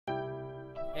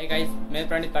Hey guys, मैं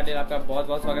प्रणीत पाटिल आपका बहुत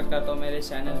बहुत स्वागत करता हूँ मेरे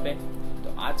चैनल पे।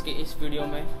 तो आज के इस वीडियो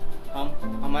में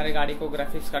हम हमारे गाड़ी को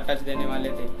ग्राफिक्स का टच देने वाले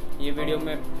थे। ये वीडियो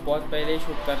मैं बहुत पहले ही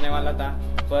शूट करने वाला था,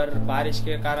 पर बारिश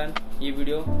के कारण ये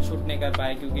वीडियो शूट नहीं कर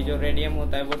पाया, क्योंकि जो रेडियम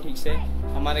होता है वो ठीक से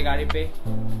हमारे गाड़ी पे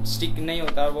स्टिक नहीं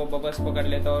होता और वो बबल्स पकड़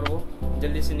लेता और वो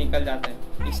जल्दी से निकल जाता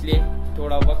है, इसलिए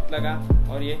थोड़ा वक्त लगा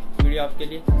और ये वीडियो आपके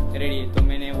लिए रेडी है। तो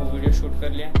मैंने वो वीडियो शूट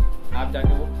कर लिया, आप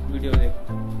जाके वो वीडियो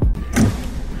देखो।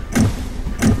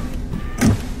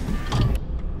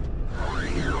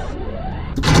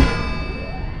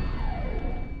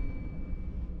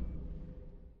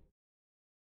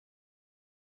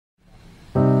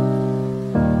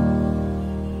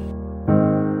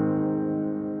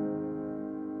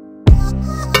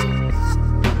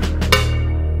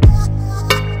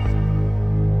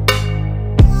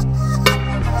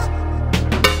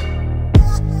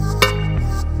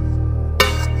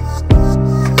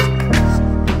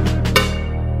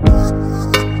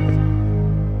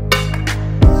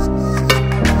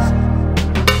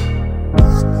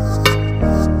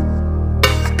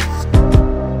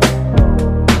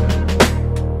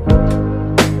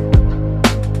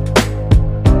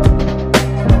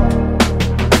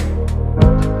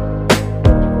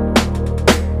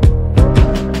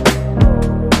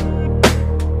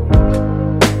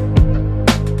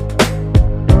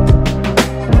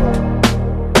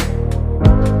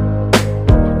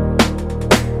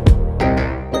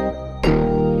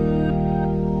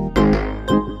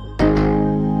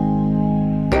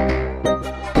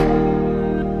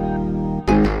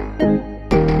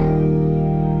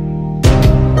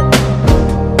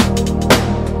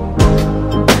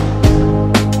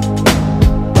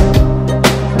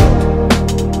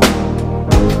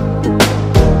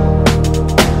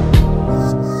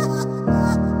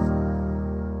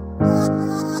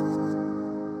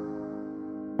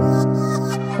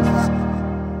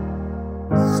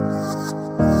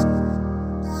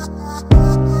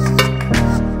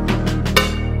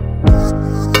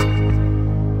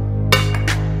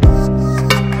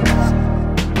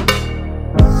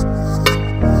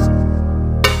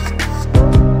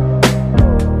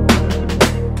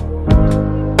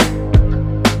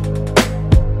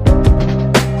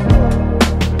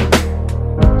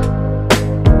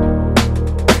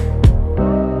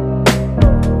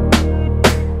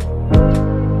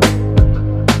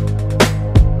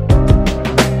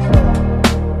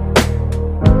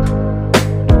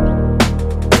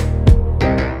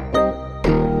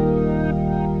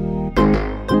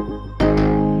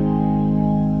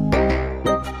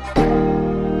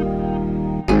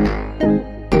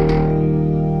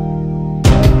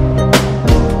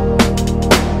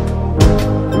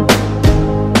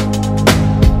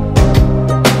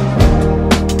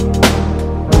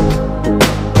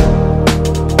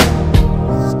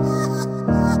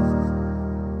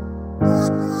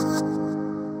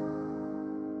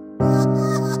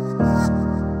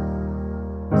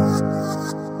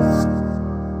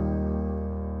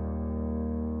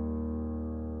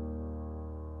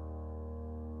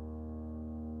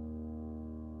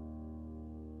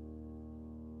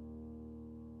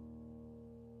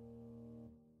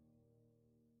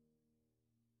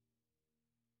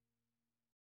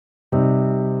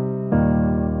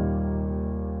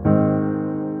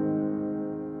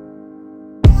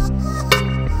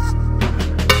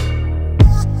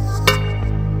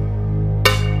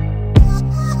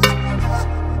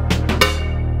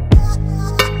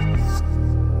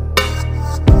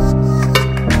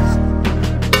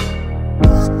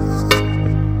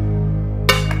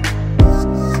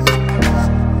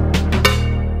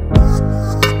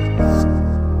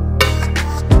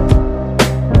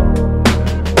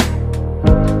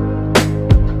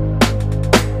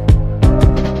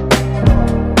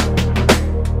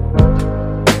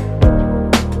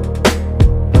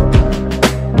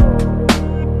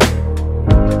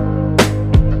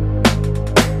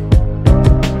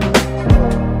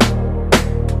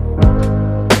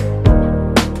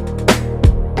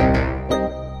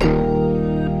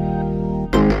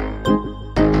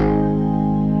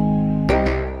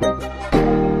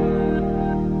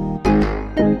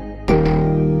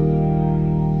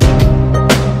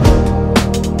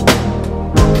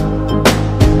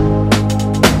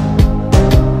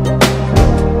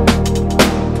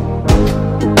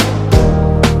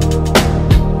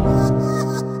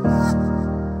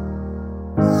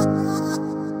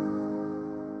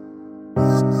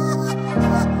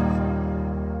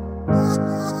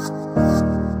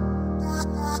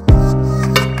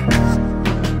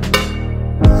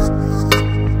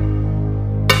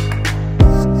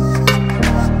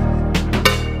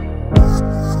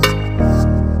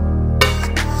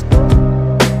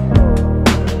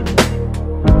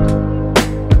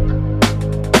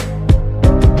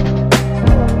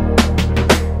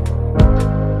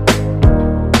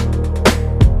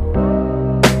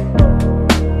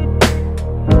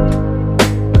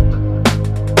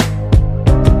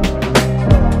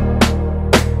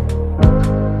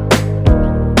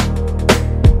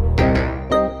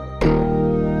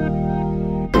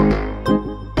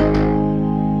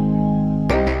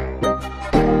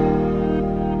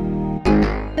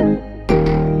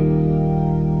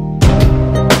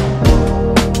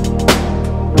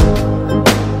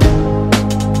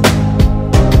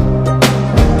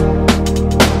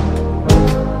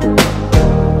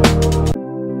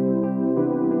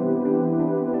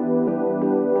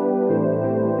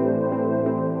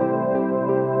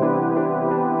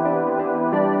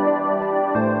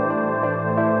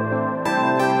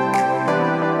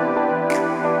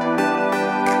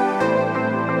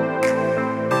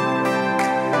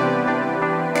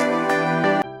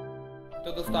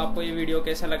 आपको ये वीडियो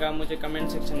कैसा लगा मुझे कमेंट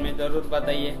सेक्शन में ज़रूर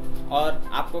बताइए, और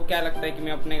आपको क्या लगता है कि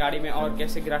मैं अपने गाड़ी में और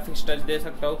कैसे ग्राफिक्स टच दे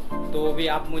सकता हूँ, तो वो भी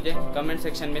आप मुझे कमेंट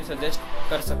सेक्शन में सजेस्ट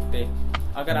कर सकते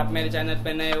हैं। अगर आप मेरे चैनल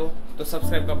पर नए हो तो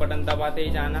सब्सक्राइब का बटन दबाते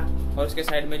ही जाना, और उसके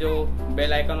साइड में जो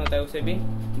बेल आइकन होता है उसे भी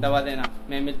दबा देना।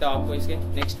 मैं मिलता हूँ आपको इसके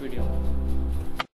नेक्स्ट वीडियो में।